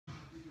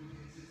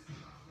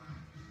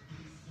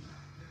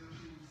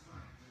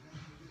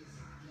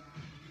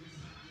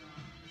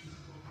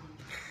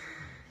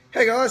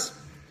Hey guys,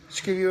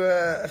 just give you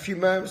a few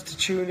moments to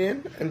tune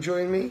in and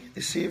join me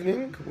this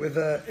evening with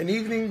an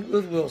evening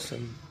with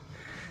Wilson.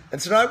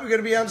 And tonight we're going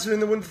to be answering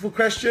the wonderful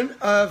question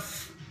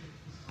of,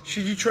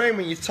 should you train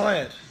when you're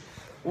tired?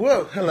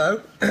 Whoa,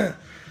 hello.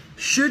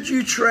 Should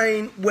you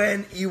train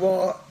when you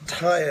are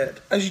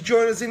tired? As you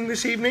join us in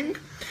this evening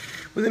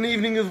with an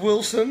evening of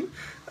Wilson,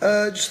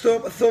 just throw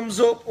up a thumbs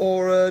up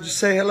or just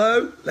say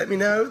hello. Let me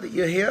know that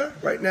you're here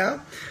right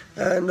now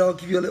and I'll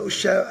give you a little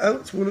shout out.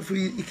 It's wonderful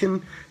you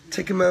can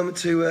take a moment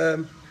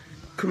to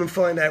come and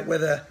find out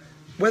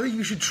whether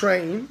you should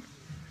train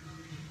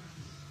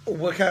or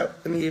work out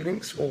in the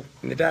evenings or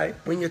in the day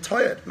when you're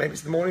tired. Maybe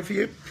it's the morning for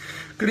you.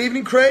 Good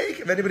evening,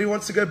 Craig. If anybody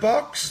wants to go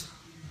box,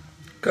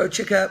 go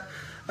check out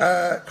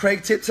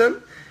Craig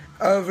Tipton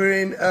over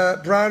in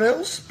Brown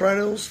Hills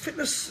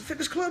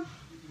Fitness Club.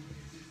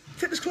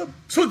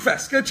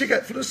 Slugfest. Go check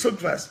out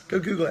Slugfest. Go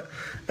Google it.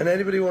 And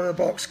anybody want a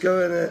box,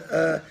 go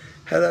and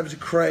head over to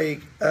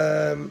Craig,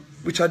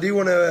 which I do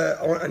want to.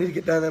 I need to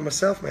get down there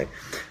myself, mate.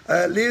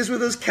 Leah's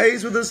with us.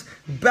 Kay's with us.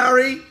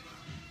 Barry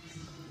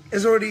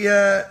has already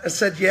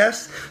said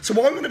yes. So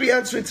what I'm going to be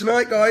answering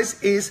tonight,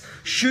 guys, is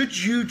should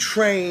you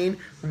train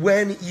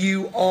when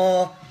you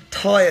are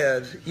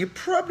tired? You're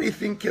probably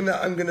thinking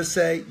that I'm going to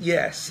say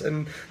yes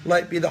and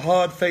like be the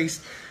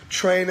hard-faced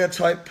trainer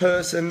type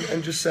person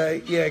and just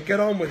say, yeah, get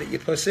on with it, you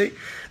pussy.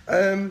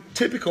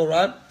 Typical,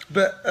 right?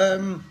 But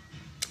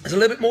there's a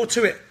little bit more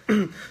to it.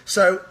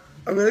 So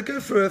I'm going to go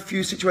through a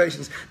few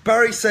situations.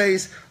 Barry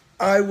says,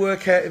 I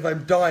work out if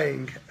I'm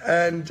dying.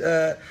 And,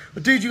 well,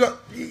 dude, you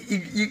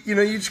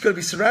just got to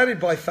be surrounded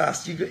by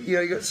fast.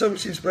 You got so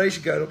much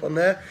inspiration going up on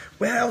there.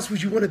 Where else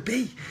would you want to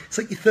be? It's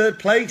like your third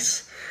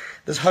place.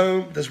 There's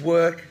home, there's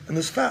work, and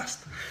there's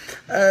fast.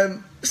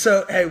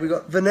 So, hey, we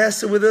got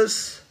Vanessa with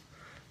us.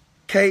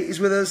 Kate is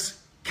with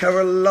us.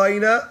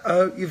 Carolina, I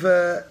hope you've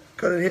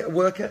got a hit of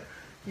workout.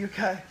 You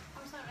okay?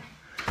 I'm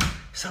sorry.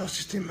 So I was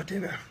just doing my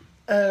dinner.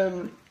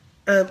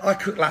 I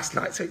cooked last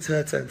night, so it's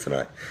her turn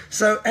tonight.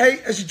 So, hey,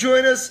 as you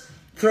join us,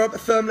 throw up a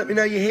thumb, let me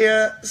know you're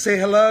here, say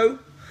hello.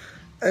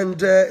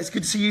 And it's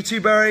good to see you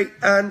too, Barry.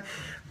 And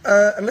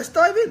let's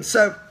dive in.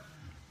 So,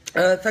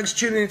 thanks for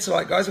tuning in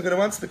tonight, guys. I'm going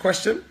to answer the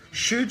question,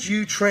 should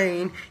you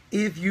train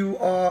if you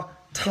are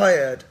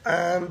tired?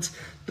 And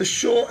the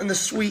short and the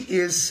sweet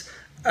is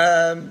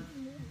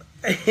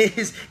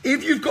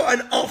if you've got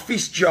an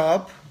office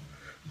job,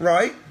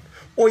 right,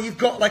 or you've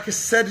got like a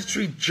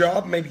sedentary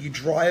job, maybe you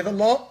drive a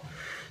lot,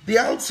 the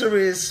answer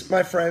is,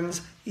 my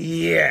friends,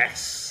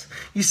 yes.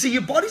 You see,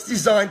 your body's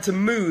designed to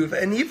move,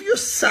 and if you're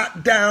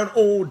sat down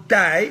all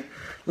day,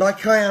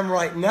 like I am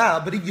right now,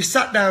 but if you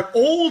sat down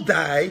all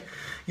day,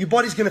 your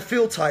body's going to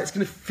feel tight, it's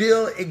going to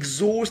feel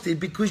exhausted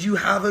because you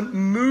haven't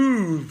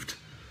moved.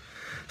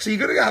 So you've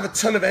got to have a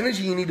ton of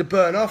energy you need to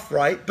burn off,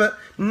 right? But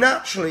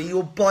naturally,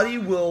 your body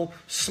will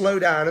slow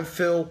down and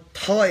feel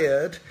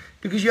tired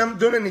because you haven't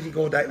done anything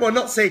all day. Well,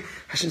 I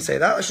shouldn't say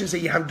that. I shouldn't say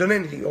you haven't done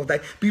anything all day.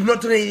 But you've not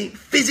done anything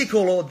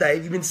physical all day.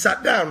 You've been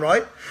sat down,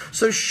 right?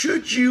 So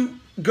should you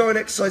go and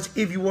exercise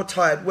if you are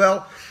tired?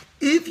 Well,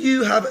 if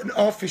you have an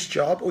office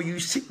job or you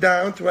sit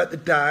down throughout the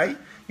day,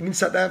 you've been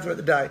sat down throughout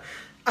the day,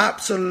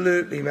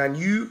 absolutely, man.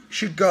 You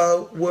should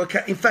go work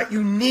out. In fact,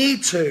 you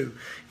need to.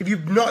 If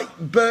you've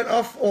not burnt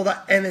off all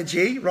that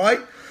energy,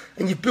 right,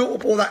 and you've built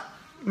up all that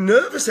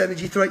nervous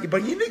energy throughout your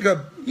body, you need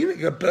to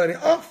go burn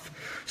it off.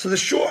 So the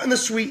short and the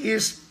sweet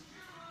is,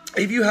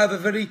 if you have a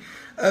very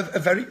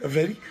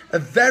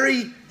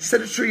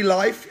sedentary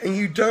life and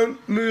you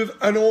don't move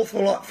an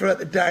awful lot throughout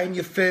the day and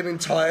you're feeling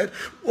tired,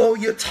 well,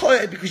 you're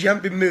tired because you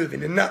haven't been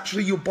moving, and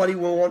naturally your body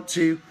will want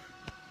to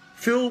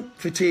feel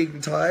fatigued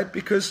and tired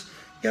because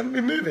you haven't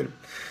been moving.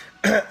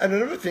 And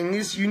another thing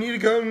is you need to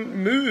go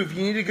and move.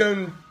 You need to go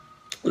and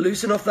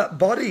loosen off that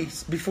body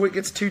before it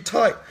gets too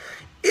tight.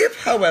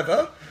 If,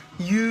 however,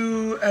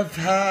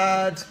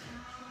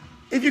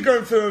 if you're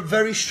going through a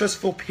very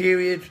stressful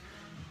period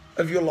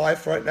of your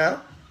life right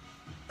now,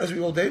 as we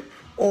all do,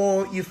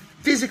 or you're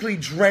physically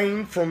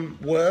drained from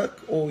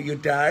work or your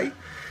day,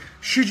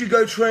 should you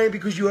go train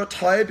because you are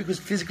tired, because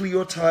physically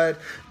you're tired,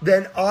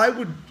 then I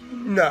would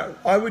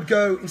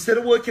go, instead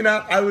of working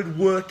out, I would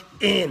work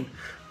in.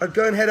 I'd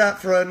go and head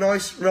out for a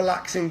nice,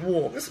 relaxing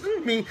walk. This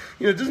doesn't mean,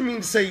 it doesn't mean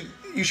to say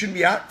you shouldn't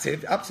be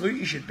active. Absolutely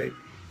you should be.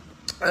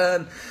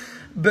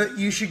 But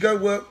you should go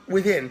work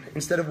within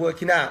instead of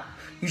working out.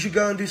 You should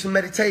go and do some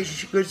meditation. You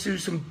should go do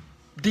some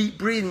deep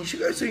breathing. You should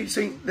go do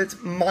something that's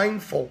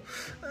mindful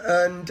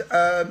and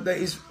that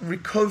is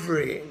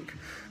recovering.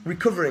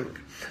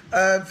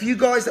 For you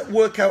guys that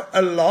work out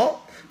a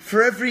lot,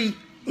 for every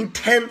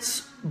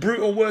intense,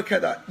 brutal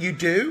workout that you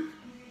do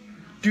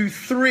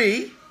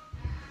 3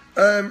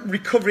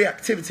 recovery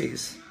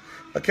activities.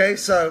 Okay,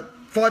 so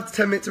 5 to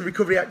 10 minutes of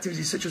recovery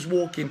activities such as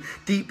walking,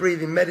 deep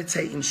breathing,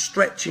 meditating,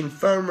 stretching,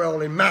 foam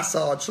rolling,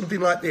 massage, something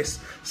like this.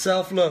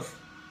 Self-love.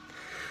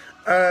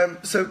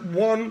 So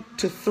 1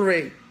 to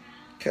 3.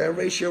 Okay, a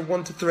ratio of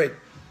 1 to 3.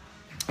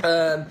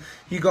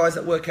 You guys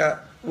that work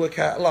out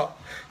a lot.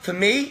 For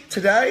me,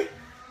 today,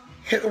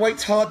 hit the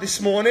weights hard this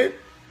morning,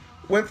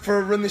 went for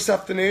a run this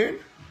afternoon,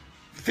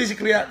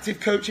 physically active,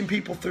 coaching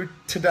people through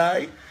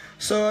today.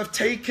 So I've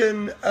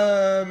taken,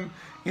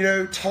 you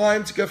know,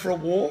 time to go for a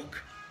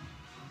walk.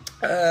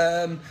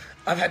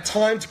 I've had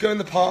time to go in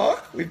the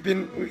park. We've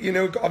been, you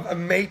know, I've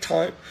made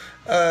time,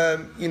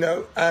 you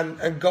know, and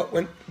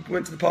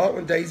went to the park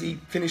when Daisy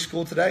finished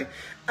school today,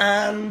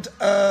 and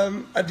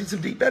I did some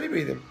deep belly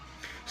breathing.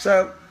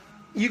 So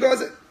you guys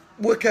that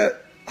work out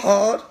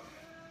hard,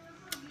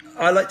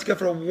 I like to go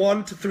for a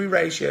 1 to 3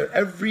 ratio.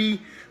 Every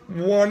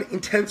one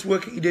intense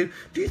workout you do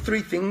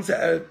 3 things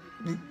that are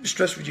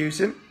stress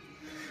reducing.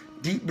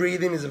 Deep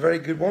breathing is a very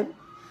good one.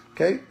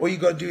 Okay, all you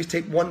got to do is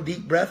take 1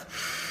 deep breath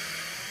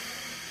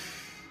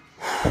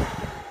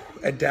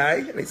a day,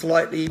 and it's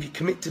likely, if you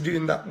commit to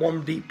doing that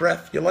 1 deep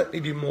breath, you're likely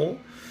to do more.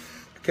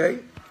 Okay,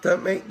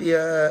 don't make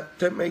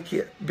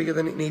it bigger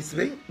than it needs to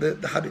be.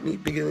 The habit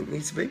bigger than it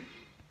needs to be.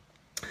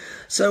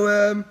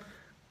 So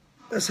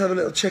let's have a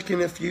little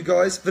check-in for you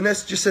guys.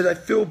 Vanessa just said, I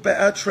feel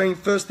better, train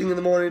first thing in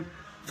the morning,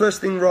 first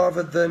thing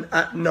rather than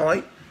at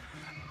night.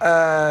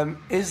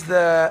 Is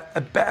there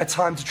a better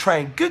time to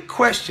train? Good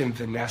question,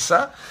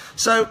 Vanessa.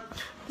 So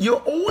you're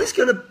always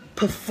going to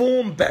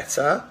perform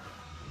better.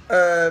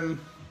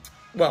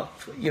 Well,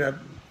 you know,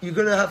 you're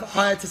going to have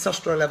higher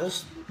testosterone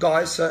levels,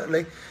 guys,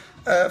 certainly.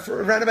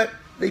 For around about,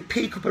 they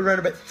peak up around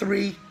about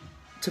 3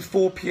 to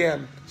 4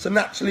 p.m. So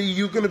naturally,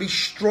 you're going to be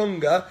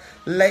stronger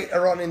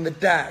later on in the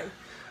day.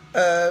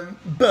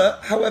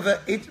 But, however,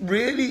 it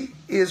really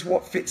is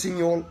what fits in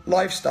your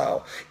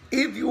lifestyle.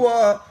 If you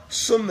are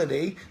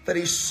somebody that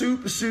is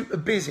super, super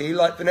busy,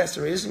 like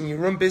Vanessa is, and you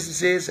run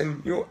businesses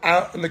and you're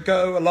out on the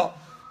go a lot,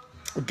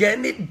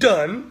 getting it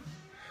done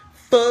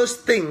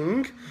first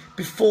thing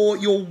before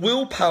your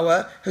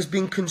willpower has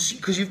been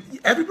consumed, because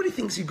everybody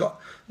thinks you've got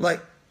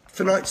like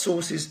infinite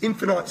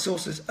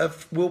sources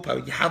of willpower.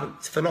 You haven't.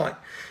 It's finite.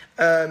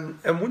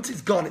 And once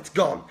it's gone, it's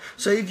gone.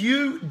 So if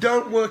you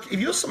don't work, if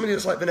you're somebody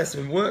that's like Vanessa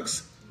and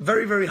works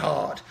very, very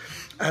hard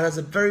and has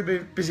a very, very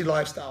busy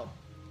lifestyle,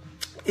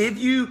 if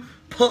you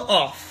put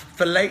off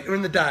for later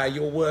in the day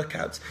your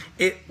workouts,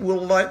 it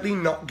will likely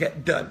not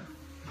get done,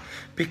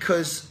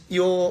 because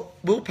your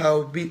willpower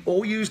will be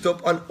all used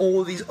up on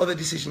all these other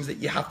decisions that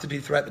you have to do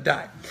throughout the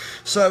day.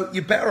 So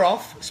you're better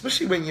off,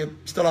 especially when you're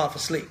still half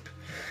asleep,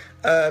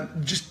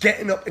 just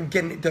getting up and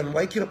getting it done,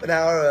 waking up an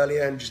hour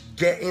earlier and just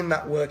getting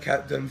that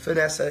workout done.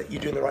 Vanessa,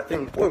 you're doing the right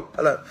thing. Whoa,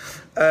 hello.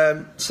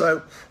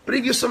 But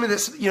if you're somebody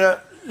that's, you know,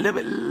 a little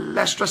bit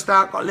less stressed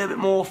out, got a little bit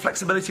more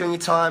flexibility on your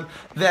time,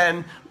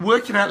 then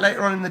working out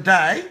later on in the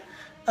day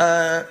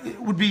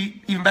it would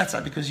be even better,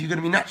 because you're going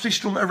to be naturally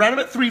stronger. Around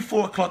about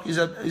 3-4 o'clock is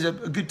a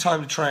good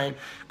time to train,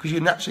 because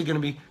you're naturally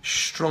going to be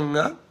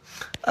stronger.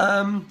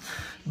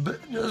 But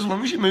as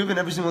long as you're moving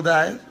every single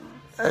day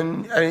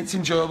and it's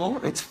enjoyable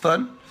and it's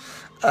fun,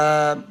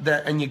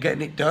 and you're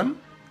getting it done,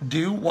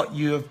 do what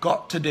you have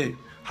got to do.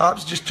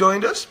 Harps just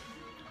joined us.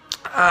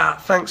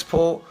 Thanks,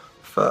 Paul,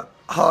 for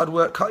hard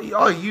work.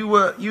 Oh, you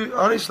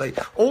honestly,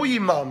 all you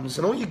mums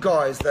and all you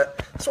guys,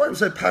 that's why I'm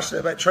so passionate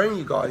about training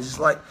you guys. It's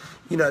like,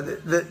 you know,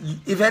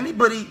 if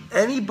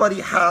anybody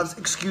has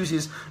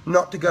excuses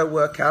not to go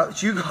work out,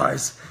 it's you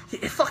guys.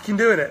 You're fucking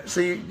doing it. So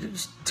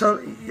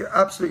you're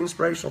absolutely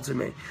inspirational to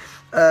me.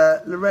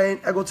 Lorraine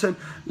Eggleton,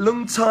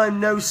 long time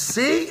no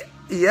see.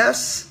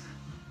 Yes.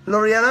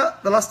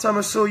 Loriana, the last time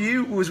I saw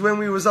you was when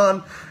we was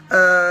on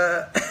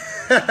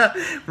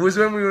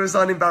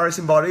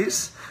Embarrassing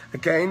Bodies.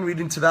 Again, read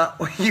into that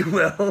what you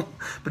will.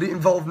 But it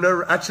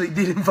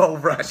did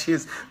involve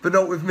rashes, but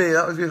not with me.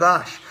 That was with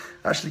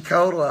Ashley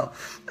Caldwell.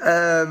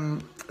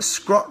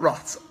 Scrot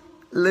Rot.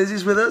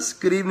 Lizzie's with us.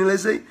 Good evening,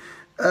 Lizzie.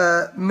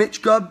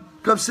 Mitch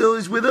Gobsill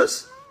is with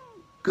us.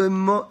 Good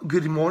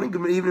morning.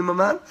 Good evening, my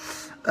man.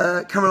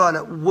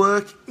 Carolina,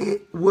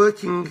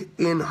 working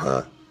in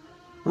her.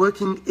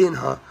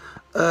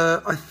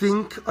 I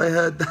think I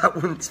heard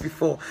that once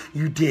before.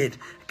 You did.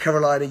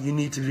 Carolina, you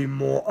need to do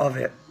more of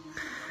it.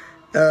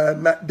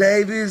 Matt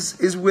Davies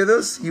is with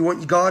us. You want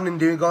your gardening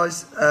doing,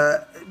 guys?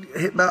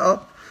 Hit Matt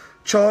up.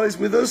 Charlie's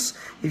with us.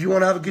 If you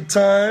want to have a good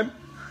time,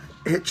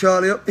 hit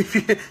Charlie up.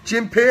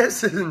 Jim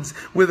Pearson's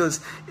with us.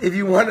 If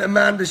you want a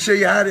man to show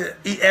you how to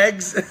eat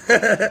eggs,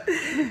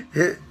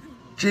 hit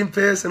Jim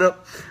Pearson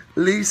up.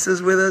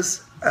 Lisa's with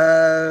us.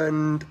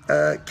 And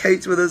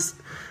Kate's with us.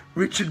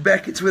 Richard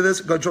Beckett's with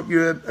us. I've got to drop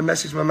you a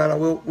message, my man.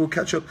 We'll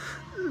catch up.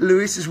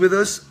 Lewis is with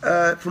us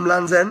from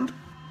Land's End.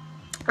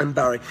 And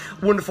Barry.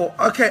 Wonderful.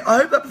 Okay, I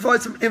hope that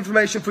provides some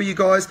information for you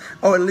guys.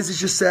 Oh, and Liz has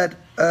just said,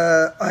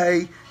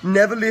 I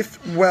never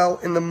lift well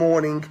in the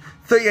morning.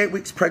 38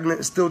 weeks pregnant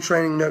and still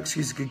training. No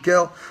excuse, good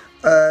girl.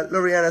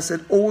 Loriana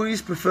said,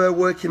 always prefer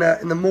working out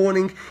in the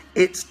morning.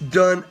 It's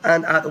done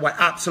and out the way.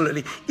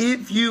 Absolutely.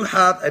 If you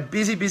have a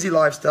busy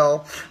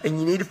lifestyle and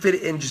you need to fit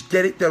it in, just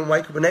get it done.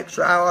 Wake up an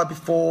extra hour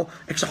before,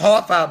 extra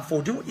half hour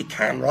before. Do what you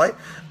can, right?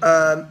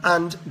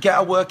 And get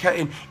a workout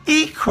in.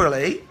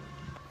 Equally,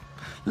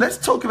 let's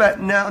talk about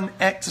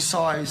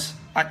non-exercise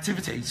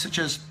activities, such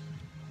as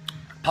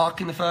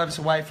parking the furthest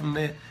away from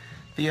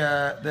the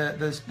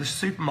the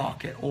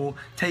supermarket, or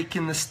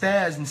taking the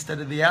stairs instead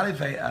of the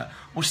elevator,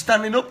 or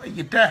standing up at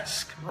your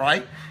desk,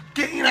 right?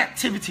 Getting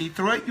activity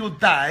throughout your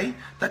day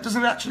that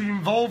doesn't actually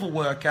involve a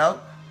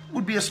workout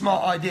would be a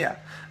smart idea.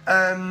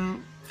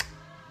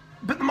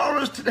 But the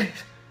moral is today...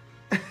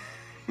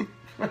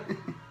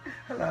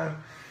 Hello.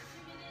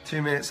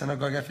 2 minutes and I've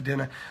got to go for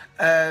dinner.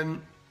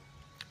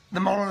 The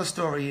moral of the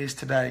story is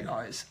today,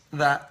 guys,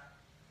 that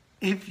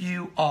if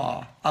you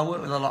are... I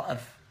work with a lot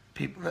of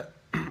people that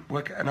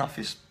work at an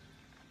office.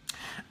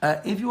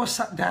 If you are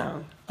sat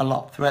down a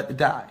lot throughout the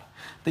day,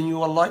 then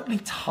you are likely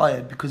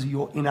tired because of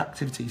your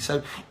inactivity.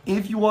 So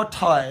if you are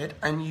tired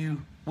and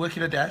you work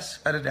at a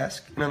desk,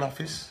 in an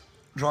office,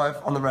 drive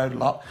on the road a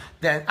lot,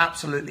 then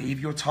absolutely, if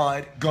you're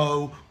tired,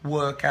 go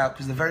work out,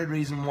 because the very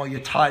reason why you're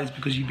tired is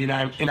because you've been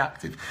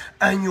inactive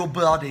and your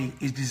body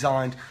is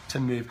designed to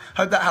move.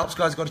 Hope that helps,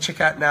 guys. Got to check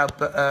out now,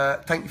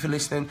 but thank you for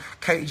listening.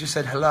 Katie just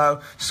said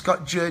hello.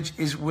 Scott Judge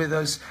is with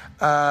us.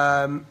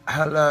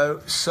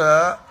 Hello,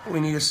 sir. We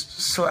need to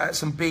sort out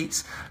some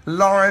beats.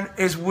 Lauren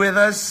is with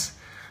us.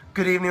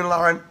 Good evening,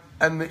 Lauren.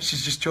 And Mitch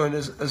has just joined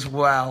us as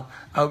well.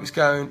 I hope it's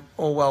going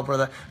all well,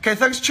 brother. Okay,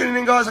 thanks for tuning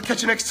in, guys. I'll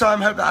catch you next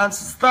time. Hope that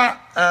answers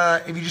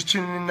that. If you're just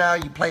tuning in now,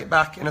 you play it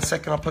back in a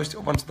second. I'll post it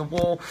up onto the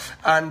wall.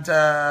 And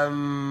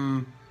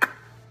I'll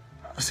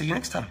see you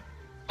next time.